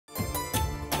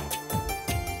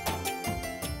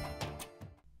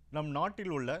நம்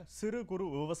நாட்டில் உள்ள சிறு குறு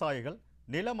விவசாயிகள்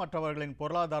நிலமற்றவர்களின்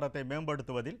பொருளாதாரத்தை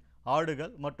மேம்படுத்துவதில்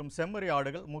ஆடுகள் மற்றும் செம்மறி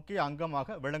ஆடுகள் முக்கிய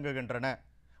அங்கமாக விளங்குகின்றன.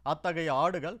 அத்தகைய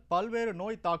ஆடுகள் பல்வேறு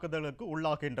நோய் தாக்குதலுக்கு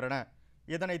உள்ளாகின்றன.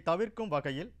 இதனை தவிர்க்கும்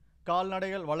வகையில்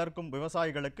கால்நடைகள் வளர்க்கும்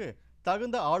விவசாயிகளுக்கு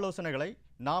தகுந்த ஆலோசனைகளை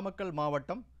நாமக்கல்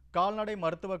மாவட்டம் கால்நடை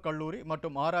மருத்துவக் கல்லூரி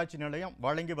மற்றும் ஆராய்ச்சி நிலையம்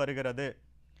வழங்கி வருகிறது.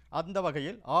 அந்த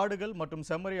வகையில் ஆடுகள் மற்றும்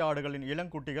செம்மறி ஆடுகளின்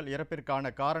இளங்குட்டிகள்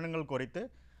இறப்பிற்கான காரணங்கள் குறித்து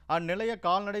அந்நிலைய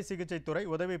கால்நடை சிகிச்சை துறை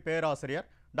உதவி பேராசிரியர்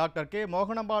டாக்டர் கே.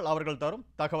 மோகனம்பாள் அவர்கள் தரும்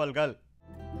தகவல்கள்.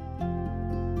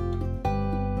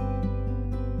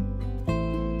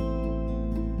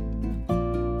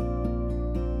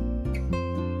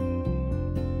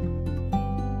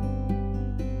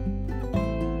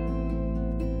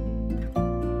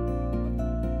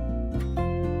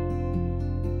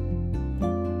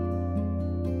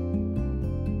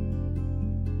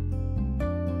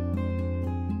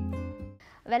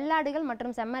 வெள்ளாடுகள்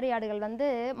மற்றும் செம்மறி ஆடுகள் வந்து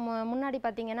முன்னாடி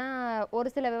பார்த்தீங்கன்னா ஒரு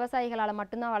சில விவசாயிகளால்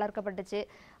மட்டும்தான் வளர்க்கப்பட்டுச்சு.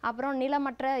 அப்புறம்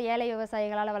நிலமற்ற ஏழை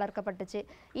விவசாயிகளால் வளர்க்கப்பட்டுச்சு.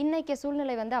 இன்றைக்கி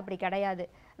சூழ்நிலை வந்து அப்படி கிடையாது.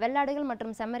 வெள்ளாடுகள்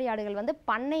மற்றும் செம்மறி ஆடுகள் வந்து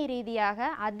பண்ணை ரீதியாக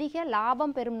அதிக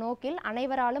லாபம் பெறும் நோக்கில்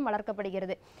அனைவராலும்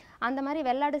வளர்க்கப்படுகிறது. அந்த மாதிரி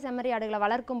வெள்ளாடு செம்மறி ஆடுகளை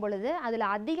வளர்க்கும் பொழுது அதில்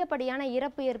அதிகப்படியான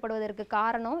இறப்பு ஏற்படுவதற்கு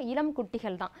காரணம் இளம்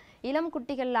குட்டிகள் தான். இளம்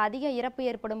குட்டிகளில் அதிக இறப்பு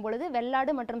ஏற்படும் பொழுது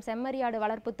வெள்ளாடு மற்றும் செம்மறி ஆடு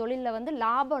வளர்ப்பு தொழிலில் வந்து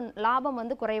லாபம்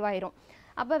வந்து குறைவாயிரும்.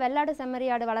 அப்போ வெள்ளாடு செம்மறி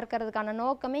ஆடு வளர்க்கறதுக்கான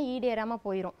நோக்கமே ஈடேறாமல்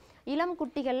போயிடும். இளம்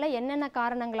குட்டிகளில் என்னென்ன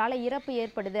காரணங்களால் இறப்பு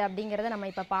ஏற்படுது அப்படிங்கிறத நம்ம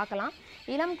இப்போ பார்க்கலாம்.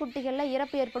 இளம் குட்டிகளில்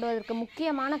இறப்பு ஏற்படுவதற்கு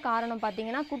முக்கியமான காரணம்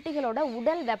பார்த்திங்கன்னா குட்டிகளோட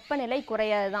உடல் வெப்பநிலை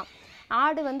குறையாது தான்.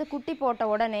 ஆடு வந்து குட்டி போட்ட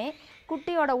உடனே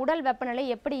குட்டியோட உடல் வெப்பநிலை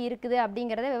எப்படி இருக்குது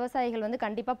அப்படிங்கிறத விவசாயிகள் வந்து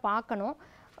கண்டிப்பாக பார்க்கணும்.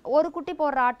 ஒரு குட்டி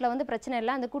போடுற ஆட்டில் வந்து பிரச்சனை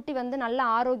இல்லை, அந்த குட்டி வந்து நல்ல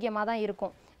ஆரோக்கியமாக தான்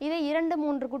இருக்கும். இதே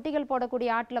 2-3 குட்டிகள் போடக்கூடிய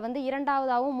ஆட்டில் வந்து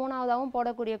 2ஆவதாகவும் 3ஆவதாகவும்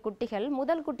போடக்கூடிய குட்டிகள்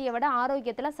முதல் குட்டியை விட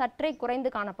ஆரோக்கியத்தில் சற்றே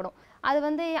குறைந்து காணப்படும். அது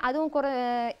வந்து அதுவும்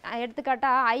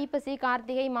எடுத்துக்காட்டாக ஐப்பசி,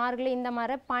 கார்த்திகை, மார்கழி இந்த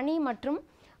மாதிரி பனி மற்றும்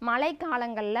மழை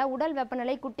காலங்களில் உடல்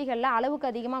வெப்பநிலை குட்டிகளில் அளவுக்கு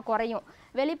அதிகமாக குறையும்.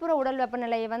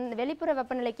 வெளிப்புற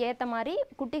வெப்பநிலைக்கு ஏற்ற மாதிரி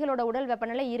குட்டிகளோட உடல்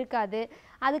வெப்பநிலை இருக்காது.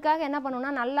 அதுக்காக என்ன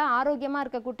பண்ணுன்னா நல்லா ஆரோக்கியமாக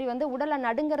இருக்க குட்டி வந்து உடலை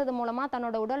நடுங்கிறது மூலமாக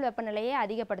தன்னோட உடல் வெப்பநிலையை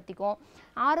அதிகப்படுத்திக்கும்.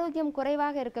 ஆரோக்கியம்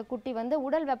குறைவாக இருக்க குட்டி வந்து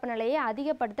உடல் வெப்பநிலையை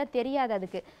அதிகப்படுத்த தெரியாது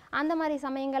அதுக்கு. அந்த மாதிரி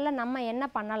சமயங்களில் நம்ம என்ன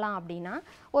பண்ணலாம் அப்படின்னா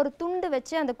ஒரு துண்டு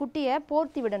வச்சு அந்த குட்டியை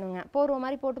போர்த்தி விடணுங்க. போர்வை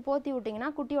மாதிரி போட்டு போர்த்தி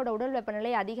விட்டிங்கன்னா குட்டியோட உடல்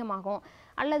வெப்பநிலை அதிகமாகும்.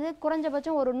 அல்லது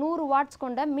குறைஞ்சபட்சம் ஒரு 100 வாட்ஸ்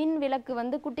கொண்ட மின் விளக்கு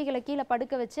வந்து குட்டிகளை கீழே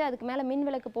படுக்க வச்சு அதுக்கு மேலே மின்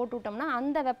விளக்கு போட்டு விட்டோம்னா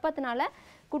அந்த வெப்பத்தினால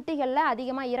குட்டிகளில்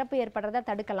அதிகமாக இறப்பு ஏற்படுறதை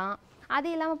தடுக்கலாம். அது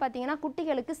இல்லாமல் பார்த்தீங்கன்னா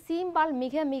குட்டிகளுக்கு சீம்பால்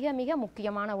மிக மிக மிக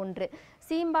முக்கியமான ஒன்று.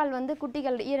 சீம்பால் வந்து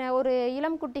குட்டிகள் ஒரு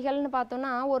இளம் குட்டிகள்னு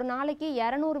பார்த்தோன்னா ஒரு நாளைக்கு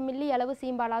 200 மில்லி அளவு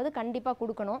சீம்பாலாவது கண்டிப்பாக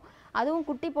கொடுக்கணும். அதுவும்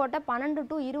குட்டி போட்ட 12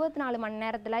 to 24 மணி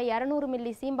நேரத்தில் 200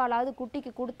 மில்லி சீம்பாலாவது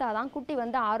குட்டிக்கு கொடுத்தாதான் குட்டி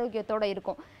வந்து ஆரோக்கியத்தோடு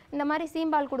இருக்கும். இந்த மாதிரி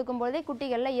சீம்பால் கொடுக்கும்போதே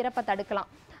குட்டிகளில் இறப்பை தடுக்கலாம்.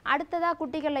 அடுத்ததாக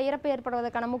குட்டிகளில் இறப்பு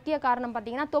ஏற்படுவதற்கான முக்கிய காரணம்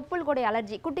பார்த்திங்கன்னா தொப்புள் கொடி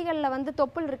அலர்ஜி. குட்டிகளில் வந்து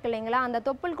தொப்புள் இருக்கு இல்லைங்களா, அந்த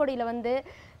தொப்புள் கொடியில் வந்து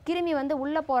கிருமி வந்து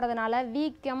உள்ளே போகிறதுனால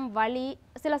வீக்கம், வலி,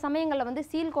 சில சமயங்களில் வந்து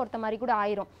சீல் கோர்த்த மாதிரி கூட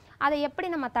ஆயிரும். அதை எப்படி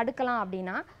நம்ம தடுக்கலாம்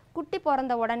அப்படின்னா குட்டி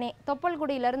பிறந்த உடனே தொப்புள்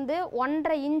கொடியிலேருந்து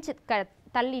 1.5 இன்ச்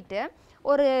தள்ளிட்டு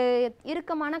ஒரு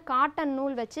இறுக்கமான காட்டன்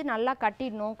நூல் வச்சு நல்லா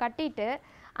கட்டிடணும். கட்டிட்டு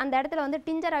அந்த இடத்துல வந்து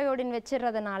டிஞ்சர் அயோடின்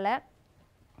வச்சிடுறதுனால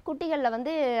குட்டிகளில்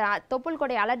வந்து தொப்புள்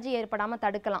கொடி அலர்ஜி ஏற்படாமல்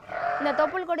தடுக்கலாம். இந்த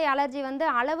தொப்புள் கொடி அலர்ஜி வந்து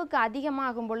அளவுக்கு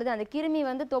அதிகமாகும் பொழுது அந்த கிருமி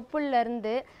வந்து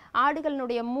தொப்புள்லேருந்து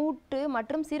ஆடுகளினுடைய மூட்டு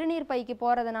மற்றும் சிறுநீர் பைக்கு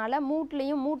போகிறதுனால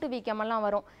மூட்டுலேயும் மூட்டு வீக்கமெல்லாம்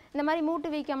வரும். இந்த மாதிரி மூட்டு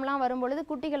வீக்கம்லாம் வரும் பொழுது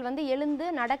குட்டிகள் வந்து எழுந்து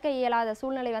நடக்க இயலாத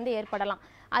சூழ்நிலை வந்து ஏற்படலாம்.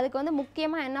 அதுக்கு வந்து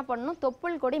முக்கியமாக என்ன பண்ணணும்,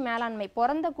 தொப்புள் கொடி மேலாண்மை.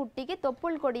 பிறந்த குட்டிக்கு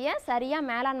தொப்புள் கொடியை சரியாக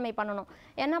மேலாண்மை பண்ணணும்.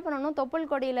 என்ன பண்ணணும், தொப்புள்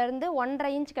கொடியிலேருந்து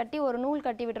 1.5 இன்ச் கட்டி ஒரு நூல்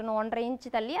கட்டி விட்டுறணும். 1.5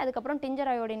 இன்ச் தள்ளி அதுக்கப்புறம்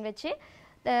டிஞ்சர் அயோடின் வச்சு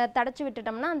தடைச்சி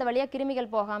விட்டுட்டோம்னா அந்த வழியாக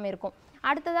கிருமிகள் போகாமல் இருக்கும்.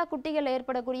 அடுத்ததாக குட்டிகள்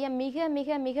ஏற்படக்கூடிய மிக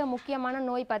மிக மிக முக்கியமான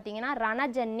நோய் பார்த்திங்கன்னா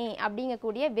ரணஜன்னி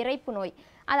அப்படிங்கக்கூடிய விரைப்பு நோய்.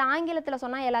 அது ஆங்கிலத்தில்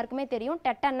சொன்னால் எல்லாருக்குமே தெரியும்,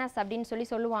 டெட்டனஸ் அப்படின்னு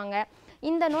சொல்லுவாங்க.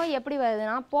 இந்த நோய் எப்படி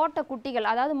வருதுன்னா போட்ட குட்டிகள்,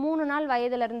 அதாவது 3 நாள்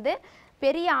வயதுலேருந்து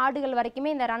பெரிய ஆடுகள் வரைக்குமே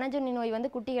இந்த ரணஜன்னி நோய்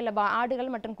வந்து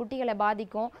ஆடுகள் மற்றும் குட்டிகளை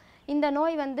பாதிக்கும். இந்த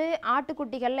நோய் வந்து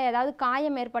ஆட்டுக்குட்டிகளில் ஏதாவது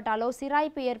காயம் ஏற்பட்டாலோ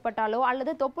சிராய்ப்பு ஏற்பட்டாலோ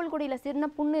அல்லது தொப்புள் கொடியில் சின்ன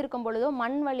புண்ணு இருக்கும் பொழுதோ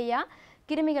மண் வழியாக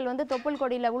கிருமிகள் வந்து தொப்புள்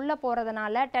கொடியில் உள்ளே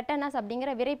போகிறதுனால டெட்டனஸ்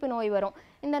அப்படிங்கிற விரைப்பு நோய் வரும்.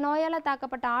 இந்த நோயால்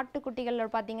தாக்கப்பட்ட ஆட்டுக்குட்டிகள்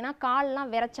பார்த்திங்கன்னா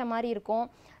கால்லாம் விரைச்ச மாதிரி இருக்கும்,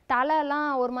 தலையெல்லாம்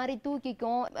ஒரு மாதிரி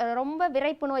தூக்கிக்கும். ரொம்ப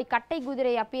விரைப்பு நோய், கட்டை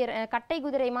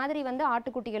குதிரை மாதிரி வந்து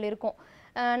ஆட்டுக்குட்டிகள் இருக்கும்.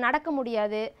 நடக்க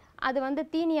முடியாது. அது வந்து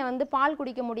தீனியை வந்து பால்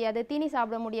குடிக்க முடியாது, தீனி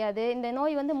சாப்பிட முடியாது. இந்த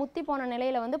நோய் வந்து முத்தி போன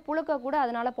நிலையில் வந்து புழுக்க கூட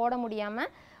அதனால் போட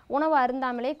முடியாமல் உணவு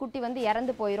அருந்தாமலே குட்டி வந்து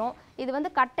இறந்து போயிடும். இது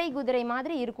வந்து கட்டை குதிரை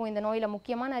மாதிரி இருக்கும். இந்த நோயில்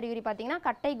முக்கியமான அறிகுறி பார்த்தீங்கன்னா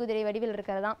கட்டை குதிரை வடிவில்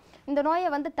இருக்கிறது தான். இந்த நோயை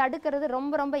வந்து தடுக்கிறது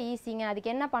ரொம்ப ரொம்ப ஈஸிங்க.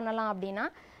 அதுக்கு என்ன பண்ணலாம் அப்படின்னா,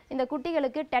 இந்த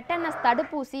குட்டிகளுக்கு டெட்டனஸ்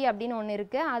தடுப்பூசி அப்படின்னு ஒன்று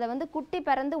இருக்குது. அதை வந்து குட்டி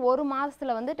பிறந்து 1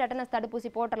 மாதத்தில் வந்து டெட்டனஸ் தடுப்பூசி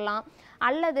போட்டுடலாம்.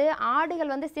 அல்லது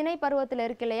ஆடுகள் வந்து சினை பருவத்தில்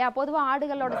இருக்கு இல்லையா, பொதுவாக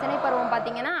ஆடுகளோட சினை பருவம்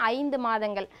பார்த்தீங்கன்னா 5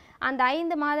 மாதங்கள். அந்த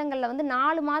 5 மாதங்களில் வந்து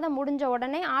 4 மாதம் முடிஞ்ச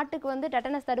உடனே ஆட்டுக்கு வந்து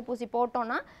டெட்டனஸ் தடுப்பூசி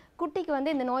போட்டோன்னா குட்டிக்கு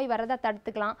வந்து இந்த நோய் வரதை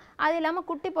தடுத்துக்கலாம். அது இல்லாமல்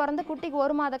குட்டி பிறந்து குட்டிக்கு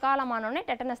 1 மாத காலமானோடனே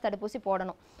டெட்டனஸ் தடுப்பூசி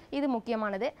போடணும். இது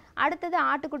முக்கியமானது. அடுத்தது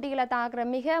ஆட்டுக்குட்டிகளை தாக்குற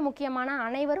மிக முக்கியமான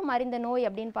அனைவரும் அறிந்த நோய்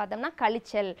அப்படின்னு பார்த்தோம்னா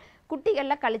கழிச்சல்.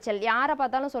 குட்டிகளில் கழிச்சல் யாரை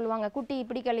பார்த்தாலும் சொல்லுவாங்க, குட்டி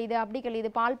இப்படி கழியுது, அப்படி கழியுது,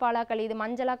 பாலாக கழியுது,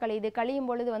 மஞ்சளாக கழியுது, கழியும்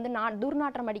பொழுது வந்து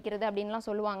துர்நாற்றம் அடிக்கிறது அப்படின்லாம்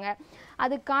சொல்லுவாங்க.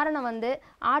 அதுக்கு காரணம் வந்து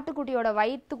ஆட்டுக்குட்டியோட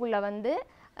வயிற்றுக்குள்ளே வந்து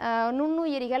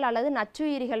நுண்ணுயிரிகள் அல்லது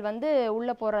நச்சுயிரிகள் வந்து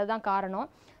உள்ளே போகிறது தான் காரணம்.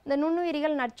 இந்த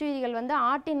நுண்ணுயிரிகள் நச்சுயிரிகள் வந்து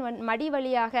ஆட்டின் மடி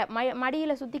வழியாக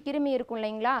மடியில் சுற்றி கிருமி இருக்கும்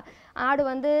இல்லைங்களா, ஆடு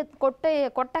வந்து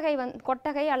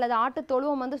கொட்டகை அல்லது ஆட்டு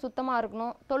தொழுவம் வந்து சுத்தமாக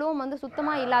இருக்கணும். தொழுவம் வந்து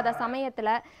சுத்தமாக இல்லாத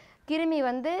சமயத்தில் கிருமி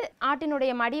வந்து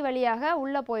ஆட்டினுடைய மடி வழியாக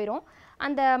உள்ளே போயிடும்.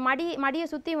 அந்த மடியை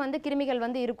சுற்றி வந்து கிருமிகள்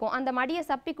வந்து இருக்கும். அந்த மடியை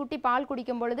சப்பி குட்டி பால்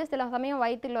குடிக்கும் பொழுது சில சமயம்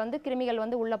வயிற்றில் வந்து கிருமிகள்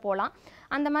வந்து உள்ளே போகலாம்.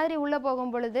 அந்த மாதிரி உள்ளே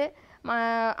போகும் பொழுது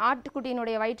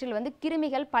ஆட்டுக்குட்டியினுடைய வயிற்றில் வந்து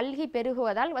கிருமிகள் பல்கி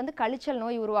பெருகுவதால் வந்து கழிச்சல்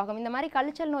நோய் உருவாகும். இந்த மாதிரி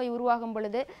கழிச்சல் நோய் உருவாகும்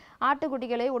பொழுது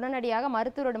ஆட்டுக்குட்டிகளை உடனடியாக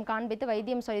மருத்துவரிடம் காண்பித்து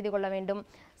வைத்தியம் செய்து கொள்ள வேண்டும்.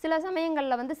 சில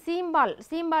சமயங்களில் வந்து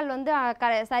சீம்பால் வந்து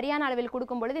சரியான அளவில்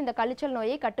கொடுக்கும் பொழுது இந்த கழிச்சல்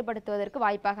நோயை கட்டுப்படுத்துவதற்கு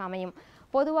வாய்ப்பாக அமையும்.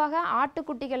 பொதுவாக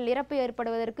ஆட்டுக்குட்டிகள் இறப்பு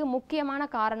ஏற்படுவதற்கு முக்கியமான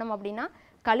காரணம் அப்படின்னா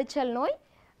கழிச்சல் நோய்,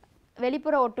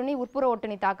 வெளிப்புற ஒட்டுண்ணி, உட்புற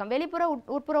ஒட்டுண்ணி தாக்கம். வெளிப்புற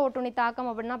உட்புற ஒட்டுண்ணி தாக்கம்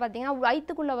அப்படின்னா பார்த்தீங்கன்னா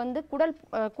வயிற்றுக்குள்ளே வந்து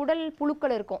குடல்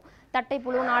புழுக்கள் இருக்கும்.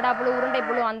 தட்டைப்புழு, நாடாப்புழு,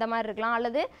 உருண்டைப்புழு அந்த மாதிரி இருக்கலாம்.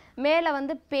 அல்லது மேலே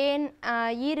வந்து பேன்,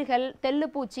 ஈறுகள்,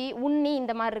 தெல்லுப்பூச்சி, உண்ணி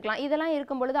இந்த மாதிரி இருக்கலாம். இதெல்லாம்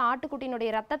இருக்கும் பொழுது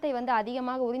ஆட்டுக்குட்டியினுடைய ரத்தத்தை வந்து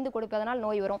அதிகமாக உறிந்து கொடுப்பதனால்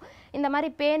நோய் வரும். இந்த மாதிரி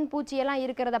பேன், பூச்சியெல்லாம்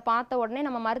இருக்கிறத பார்த்த உடனே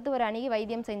நம்ம மருத்துவரை அணுகி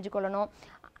வைத்தியம் செஞ்சு கொள்ளணும்.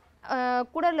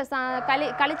 குடலில்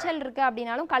கழிச்சல் இருக்குது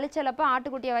அப்படின்னாலும் கழிச்சலப்போ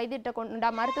ஆட்டுக்குட்டியை வைத்தியத்தை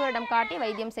மருத்துவரிடம் காட்டி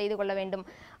வைத்தியம் செய்து கொள்ள வேண்டும்.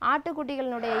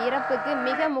 ஆட்டுக்குட்டிகளினுடைய இறப்புக்கு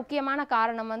மிக முக்கியமான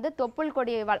காரணம் வந்து தொப்புள்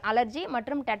கொடி அலர்ஜி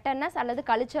மற்றும் டெட்டனஸ் அல்லது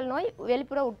கழிச்சல் நோய்,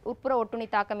 வெளிப்புற உட்புற ஒட்டுண்ணி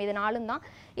தாக்கம். இது 4 தான்.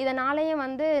 இதனாலேயும்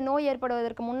வந்து நோய்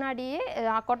ஏற்படுவதற்கு முன்னாடியே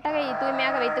கொட்டகை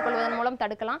தூய்மையாக வைத்துக் கொள்வதன் மூலம்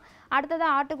தடுக்கலாம். அடுத்தது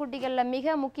ஆட்டுக்குட்டிகளில்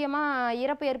மிக முக்கியமாக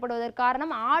இறப்பு ஏற்படுவதற்கு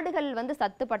காரணம் ஆடுகள் வந்து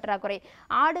சத்து பற்றாக்குறை.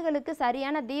 ஆடுகளுக்கு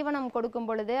சரியான தீவனம் கொடுக்கும்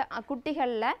பொழுது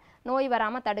குட்டிகளில் நோய்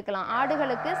வராமல் தடுக்கலாம்.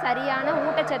 ஆடுகளுக்கு சரியான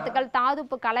ஊட்டச்சத்துக்கள்,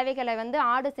 தாதுப்பு கலவைகளை வந்து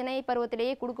ஆடு சினை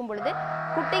பருவத்திலேயே கொடுக்கும் பொழுது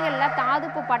குட்டிகளில்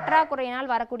தாதுப்பு பற்றாக்குறையினால்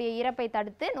வரக்கூடிய இறப்பை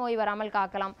தடுத்து நோய் வராமல்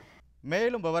காக்கலாம்.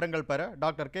 மேலும் விவரங்கள் பெற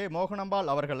டாக்டர் கே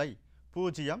மோகனாம்பாள் அவர்களை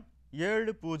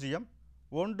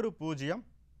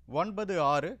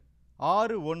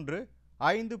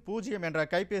 07010966150 என்ற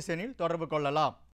கைபேசி எண்ணில் தொடர்பு கொள்ளலாம்.